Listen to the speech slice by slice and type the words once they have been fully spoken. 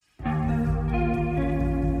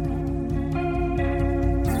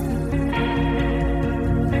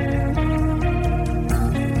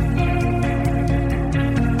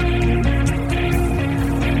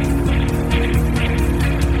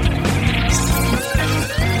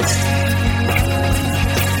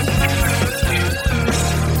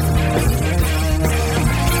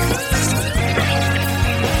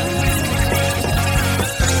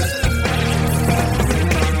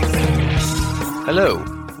Hello,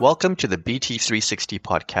 welcome to the BT360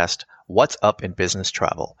 podcast, What's Up in Business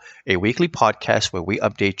Travel, a weekly podcast where we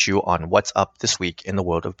update you on what's up this week in the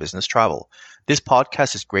world of business travel. This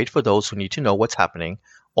podcast is great for those who need to know what's happening,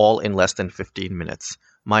 all in less than 15 minutes.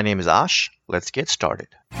 My name is Ash. Let's get started.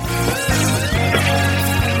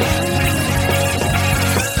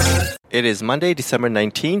 It is Monday, December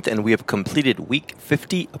 19th, and we have completed week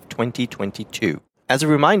 50 of 2022. As a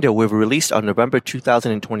reminder, we've released our November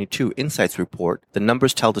 2022 Insights Report, The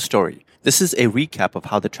Numbers Tell the Story. This is a recap of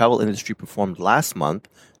how the travel industry performed last month.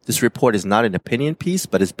 This report is not an opinion piece,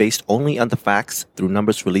 but is based only on the facts through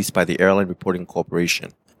numbers released by the Airline Reporting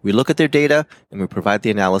Corporation. We look at their data, and we provide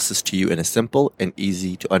the analysis to you in a simple and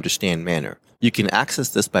easy to understand manner. You can access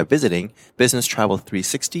this by visiting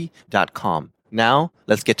businesstravel360.com. Now,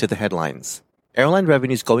 let's get to the headlines. Airline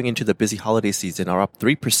revenues going into the busy holiday season are up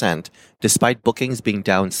 3%, despite bookings being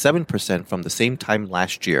down 7% from the same time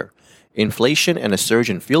last year. Inflation and a surge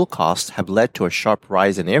in fuel costs have led to a sharp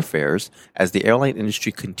rise in airfares as the airline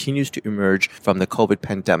industry continues to emerge from the COVID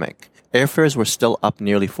pandemic. Airfares were still up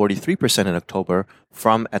nearly 43% in October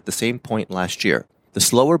from at the same point last year. The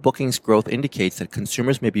slower bookings growth indicates that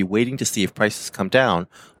consumers may be waiting to see if prices come down,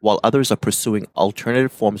 while others are pursuing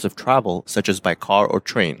alternative forms of travel, such as by car or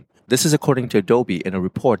train. This is according to Adobe in a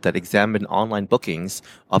report that examined online bookings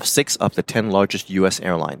of 6 of the 10 largest U.S.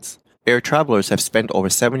 airlines. Air travelers have spent over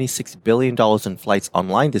 $76 billion in flights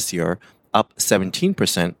online this year, up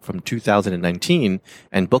 17% from 2019,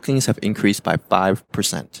 and bookings have increased by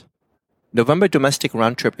 5%. November domestic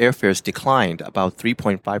round-trip airfares declined about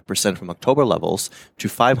 3.5% from October levels to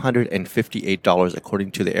 $558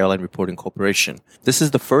 according to the Airline Reporting Corporation. This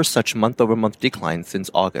is the first such month-over-month decline since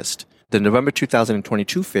August. The November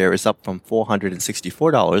 2022 fare is up from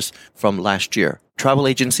 $464 from last year. Travel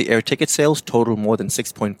agency air ticket sales total more than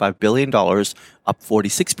 $6.5 billion, up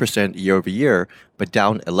 46% year-over-year, but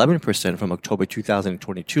down 11% from October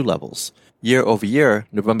 2022 levels. Year-over-year,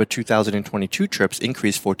 November 2022 trips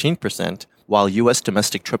increased 14%, while U.S.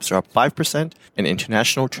 domestic trips are up 5% and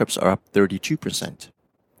international trips are up 32%.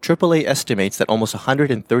 AAA estimates that almost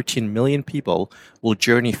 113 million people will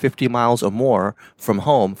journey 50 miles or more from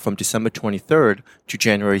home from December 23rd to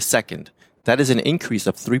January 2nd. That is an increase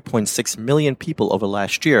of 3.6 million people over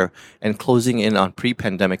last year and closing in on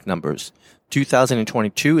pre-pandemic numbers.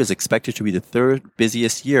 2022 is expected to be the third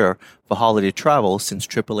busiest year for holiday travel since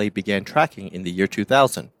AAA began tracking in the year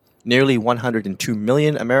 2000. Nearly 102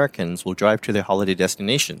 million Americans will drive to their holiday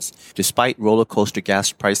destinations. Despite roller coaster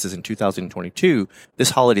gas prices in 2022,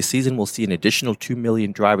 this holiday season will see an additional 2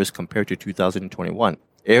 million drivers compared to 2021.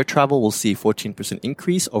 Air travel will see a 14%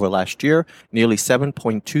 increase over last year. Nearly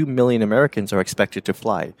 7.2 million Americans are expected to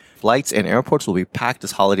fly. Flights and airports will be packed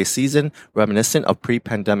this holiday season, reminiscent of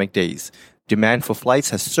pre-pandemic days. Demand for flights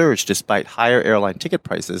has surged despite higher airline ticket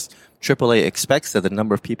prices. AAA expects that the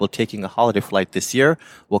number of people taking a holiday flight this year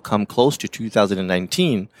will come close to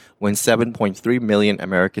 2019, when 7.3 million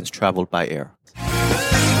Americans traveled by air.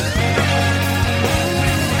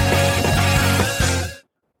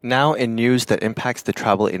 Now in news that impacts the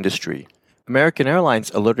travel industry. American Airlines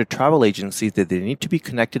alerted travel agencies that they need to be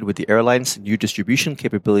connected with the airline's new distribution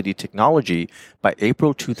capability technology by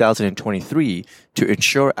April 2023 to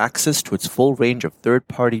ensure access to its full range of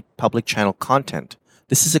third-party public channel content.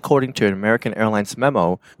 This is according to an American Airlines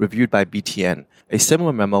memo reviewed by BTN. A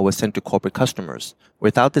similar memo was sent to corporate customers.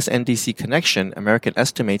 Without this NDC connection, American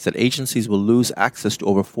estimates that agencies will lose access to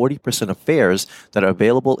over 40% of fares that are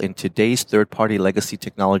available in today's third-party legacy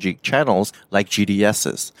technology channels like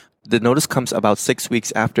GDSs. The notice comes about 6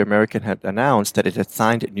 weeks after American had announced that it had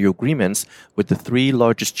signed new agreements with the 3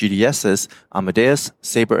 largest GDSs, Amadeus,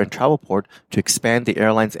 Sabre, and Travelport, to expand the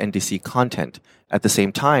airline's NDC content. At the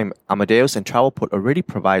same time, Amadeus and Travelport already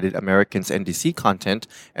provided American's NDC content,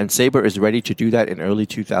 and Sabre is ready to do that in early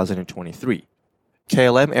 2023.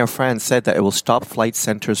 KLM Air France said that it will stop Flight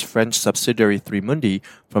Centre's French subsidiary 3Mundi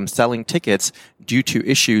from selling tickets due to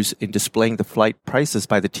issues in displaying the flight prices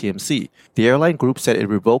by the TMC. The airline group said it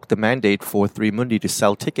revoked the mandate for 3Mundi to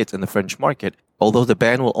sell tickets in the French market, although the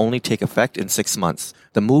ban will only take effect in 6 months.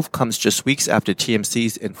 The move comes just weeks after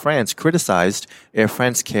TMCs in France criticized Air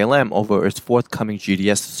France KLM over its forthcoming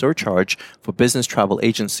GDS surcharge for business travel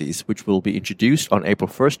agencies, which will be introduced on April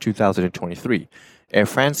 1, 2023. Air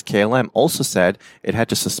France KLM also said it had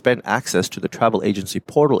to suspend access to the travel agency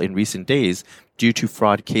portal in recent days due to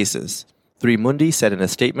fraud cases. 3Mundi said in a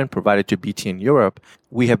statement provided to BTN Europe,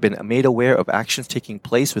 "We have been made aware of actions taking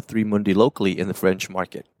place with 3Mundi locally in the French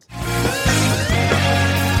market."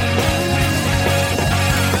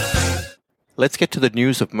 Let's get to the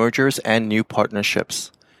news of mergers and new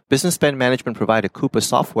partnerships. Business spend management provider Coupa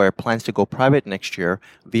Software plans to go private next year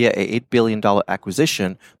via a $8 billion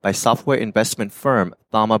acquisition by software investment firm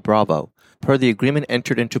Thoma Bravo. Per the agreement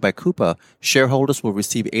entered into by Coupa, shareholders will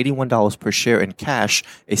receive $81 per share in cash,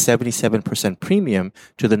 a 77% premium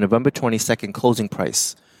to the November 22nd closing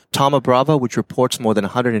price. Thoma Bravo, which reports more than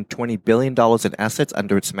 $120 billion in assets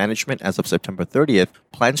under its management as of September 30th,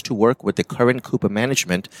 plans to work with the current Coupa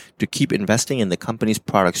management to keep investing in the company's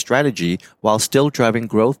product strategy while still driving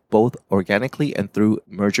growth both organically and through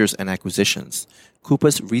mergers and acquisitions.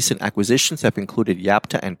 Coupa's recent acquisitions have included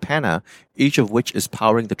Yapta and Pana, each of which is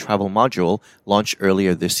powering the travel module launched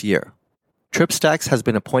earlier this year. TripStacks has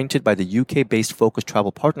been appointed by the UK-based Focus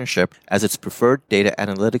Travel Partnership as its preferred data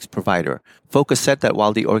analytics provider. Focus said that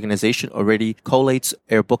while the organization already collates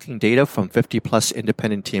air booking data from 50-plus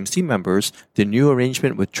independent TMC members, the new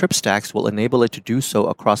arrangement with TripStacks will enable it to do so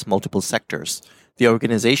across multiple sectors. The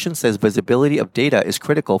organization says visibility of data is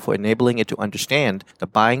critical for enabling it to understand the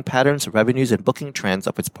buying patterns, revenues, and booking trends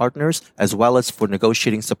of its partners, as well as for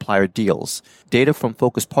negotiating supplier deals. Data from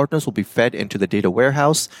Focus partners will be fed into the data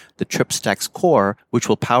warehouse, the TripStacks Core, which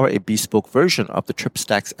will power a bespoke version of the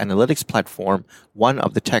TripStacks Analytics platform, one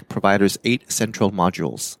of the tech provider's 8 central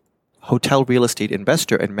modules. Hotel real estate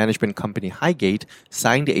investor and management company Highgate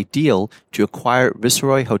signed a deal to acquire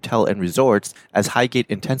Viceroy Hotel and Resorts as Highgate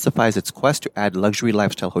intensifies its quest to add luxury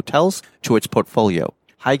lifestyle hotels to its portfolio.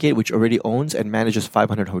 Highgate, which already owns and manages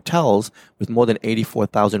 500 hotels with more than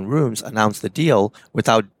 84,000 rooms, announced the deal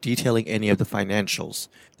without detailing any of the financials.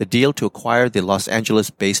 The deal to acquire the Los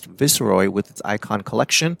Angeles-based Viceroy with its Icon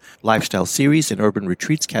Collection, Lifestyle Series, and Urban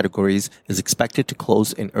Retreats categories is expected to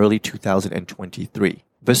close in early 2023.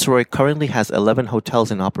 Viceroy currently has 11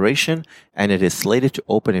 hotels in operation, and it is slated to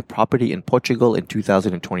open a property in Portugal in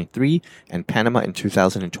 2023 and Panama in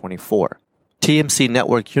 2024. TMC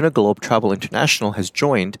network Uniglobe Travel International has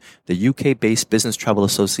joined the UK-based Business Travel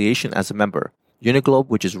Association as a member. Uniglobe,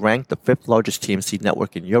 which is ranked the 5th largest TMC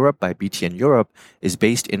network in Europe by BTN Europe, is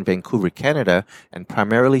based in Vancouver, Canada, and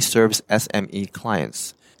primarily serves SME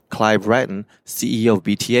clients. Clive Ratton, CEO of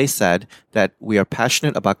BTA, said that we are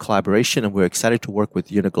passionate about collaboration and we're excited to work with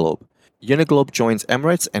Uniglobe. Uniglobe joins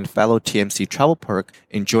Emirates and fellow TMC TravelPerk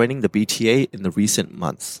in joining the BTA in the recent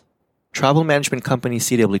months. Travel management company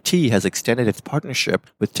CWT has extended its partnership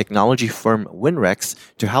with technology firm Winrex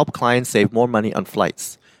to help clients save more money on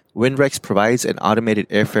flights. Winrex provides an automated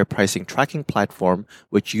airfare pricing tracking platform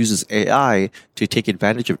which uses AI to take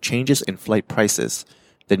advantage of changes in flight prices.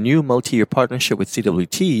 The new multi-year partnership with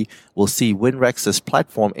CWT will see Winrex's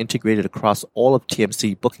platform integrated across all of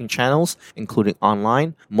TMC booking channels, including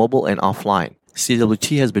online, mobile, and offline.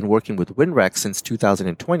 CWT has been working with Winrex since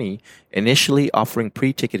 2020, initially offering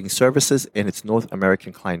pre-ticketing services in its North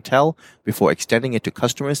American clientele before extending it to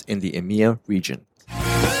customers in the EMEA region.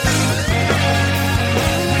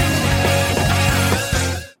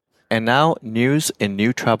 And now, news in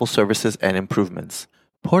new travel services and improvements.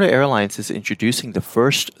 Porter Airlines is introducing the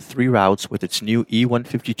first 3 routes with its new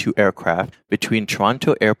E152 aircraft between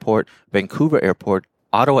Toronto Airport, Vancouver Airport,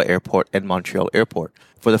 Ottawa Airport, and Montreal Airport.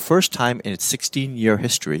 For the first time in its 16-year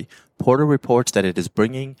history, Porter reports that it is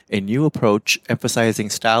bringing a new approach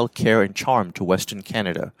emphasizing style, care, and charm to Western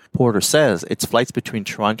Canada. Porter says its flights between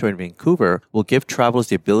Toronto and Vancouver will give travelers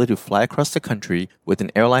the ability to fly across the country with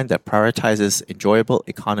an airline that prioritizes enjoyable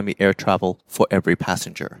economy air travel for every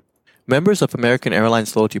passenger. Members of American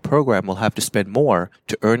Airlines Loyalty Program will have to spend more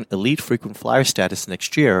to earn elite frequent flyer status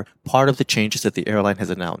next year, part of the changes that the airline has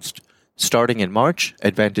announced. Starting in March,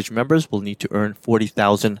 Advantage members will need to earn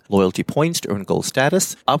 40,000 loyalty points to earn Gold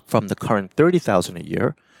status, up from the current 30,000 a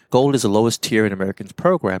year. Gold is the lowest tier in American's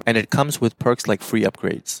program, and it comes with perks like free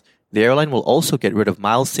upgrades. The airline will also get rid of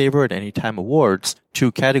Miles Saver and Anytime Awards,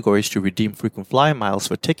 2 categories to redeem frequent flyer miles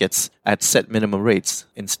for tickets at set minimum rates.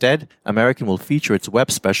 Instead, American will feature its web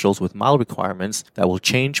specials with mile requirements that will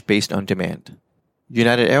change based on demand.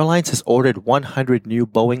 United Airlines has ordered 100 new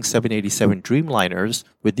Boeing 787 Dreamliners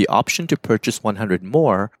with the option to purchase 100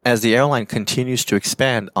 more as the airline continues to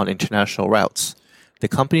expand on international routes. The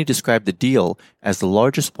company described the deal as the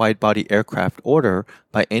largest wide-body aircraft order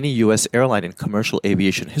by any U.S. airline in commercial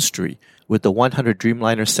aviation history, with the 100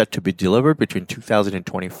 Dreamliners set to be delivered between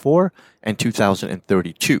 2024 and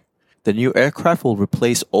 2032. The new aircraft will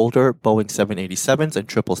replace older Boeing 787s and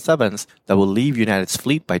 777s that will leave United's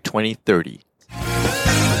fleet by 2030.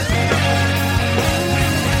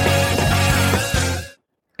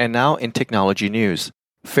 And now in technology news.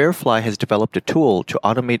 Fairfly has developed a tool to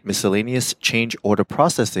automate miscellaneous change order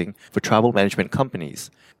processing for travel management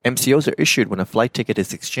companies. MCOs are issued when a flight ticket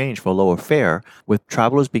is exchanged for a lower fare, with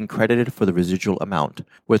travelers being credited for the residual amount.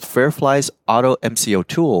 With Fairfly's Auto MCO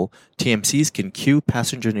tool, TMCs can queue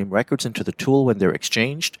passenger name records into the tool when they're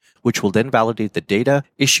exchanged, which will then validate the data,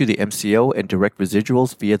 issue the MCO, and direct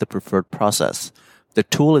residuals via the preferred process. The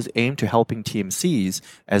tool is aimed to helping TMCs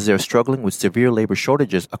as they are struggling with severe labor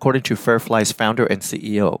shortages, according to Fairfly's founder and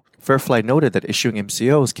CEO. Fairfly noted that issuing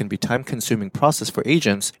MCOs can be a time-consuming process for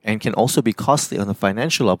agents and can also be costly on the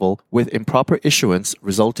financial level, with improper issuance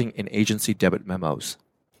resulting in agency debit memos.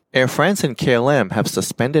 Air France and KLM have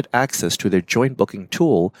suspended access to their joint booking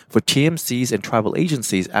tool for TMCs and travel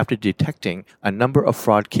agencies after detecting a number of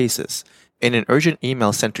fraud cases. In an urgent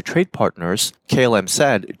email sent to trade partners, KLM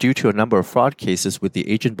said, due to a number of fraud cases with the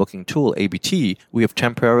agent booking tool ABT, we have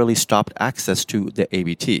temporarily stopped access to the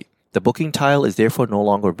ABT. The booking tile is therefore no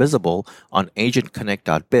longer visible on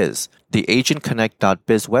agentconnect.biz. The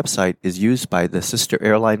agentconnect.biz website is used by the sister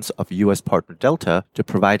airlines of U.S. partner Delta to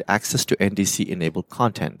provide access to NDC-enabled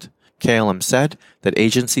content. KLM said that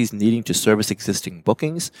agencies needing to service existing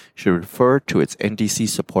bookings should refer to its NDC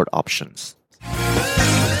support options.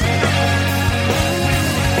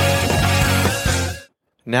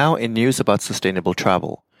 Now in news about sustainable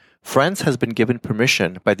travel. France has been given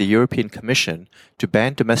permission by the European Commission to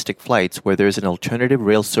ban domestic flights where there is an alternative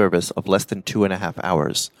rail service of less than 2.5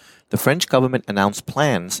 hours. The French government announced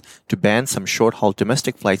plans to ban some short-haul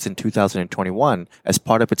domestic flights in 2021 as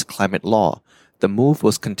part of its climate law. The move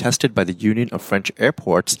was contested by the Union of French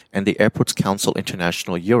Airports and the Airports Council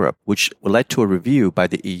International Europe, which led to a review by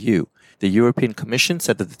the EU. The European Commission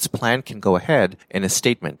said that its plan can go ahead in a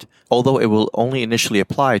statement, although it will only initially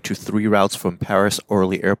apply to 3 routes from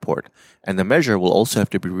Paris-Orly Airport, and the measure will also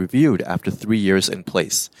have to be reviewed after 3 years in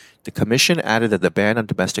place. The Commission added that the ban on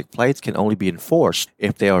domestic flights can only be enforced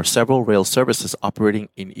if there are several rail services operating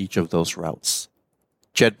in each of those routes.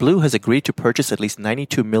 JetBlue has agreed to purchase at least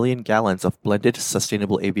 92 million gallons of blended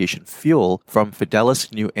sustainable aviation fuel from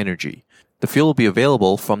Fidelis New Energy. The fuel will be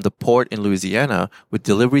available from the port in Louisiana, with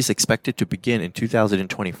deliveries expected to begin in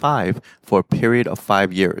 2025 for a period of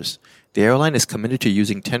 5 years. The airline is committed to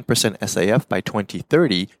using 10% SAF by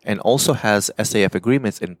 2030 and also has SAF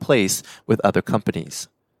agreements in place with other companies.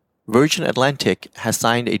 Virgin Atlantic has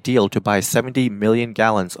signed a deal to buy 70 million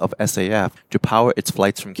gallons of SAF to power its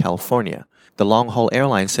flights from California. The long-haul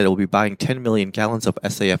airline said it will be buying 10 million gallons of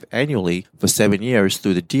SAF annually for 7 years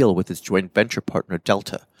through the deal with its joint venture partner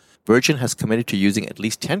Delta. Virgin has committed to using at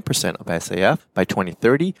least 10% of SAF by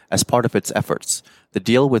 2030 as part of its efforts. The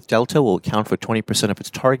deal with Delta will account for 20% of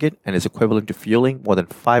its target and is equivalent to fueling more than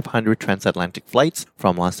 500 transatlantic flights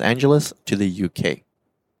from Los Angeles to the UK.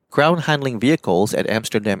 Ground handling vehicles at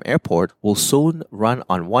Amsterdam Airport will soon run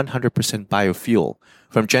on 100% biofuel.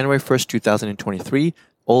 From January 1, 2023,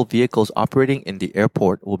 all vehicles operating in the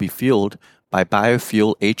airport will be fueled by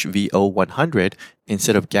biofuel HVO 100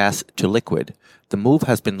 instead of gas to liquid. The move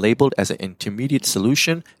has been labeled as an intermediate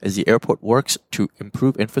solution as the airport works to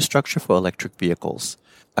improve infrastructure for electric vehicles.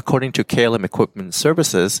 According to KLM Equipment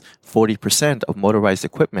Services, 40% of motorized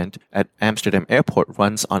equipment at Amsterdam Airport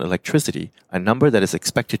runs on electricity, a number that is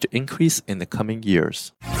expected to increase in the coming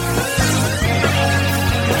years.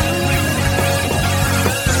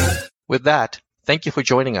 With that, thank you for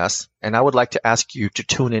joining us, and I would like to ask you to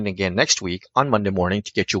tune in again next week on Monday morning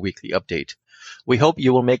to get your weekly update. We hope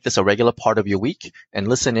you will make this a regular part of your week and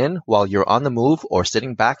listen in while you're on the move or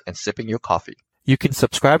sitting back and sipping your coffee. You can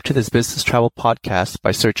subscribe to this Business Travel Podcast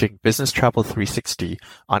by searching Business Travel 360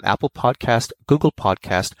 on Apple Podcast, Google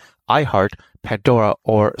Podcast, iHeart, Pandora,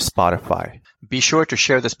 or Spotify. Be sure to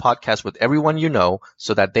share this podcast with everyone you know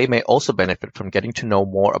so that they may also benefit from getting to know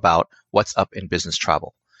more about what's up in business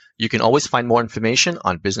travel. You can always find more information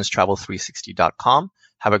on businesstravel360.com.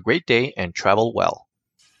 Have a great day and travel well.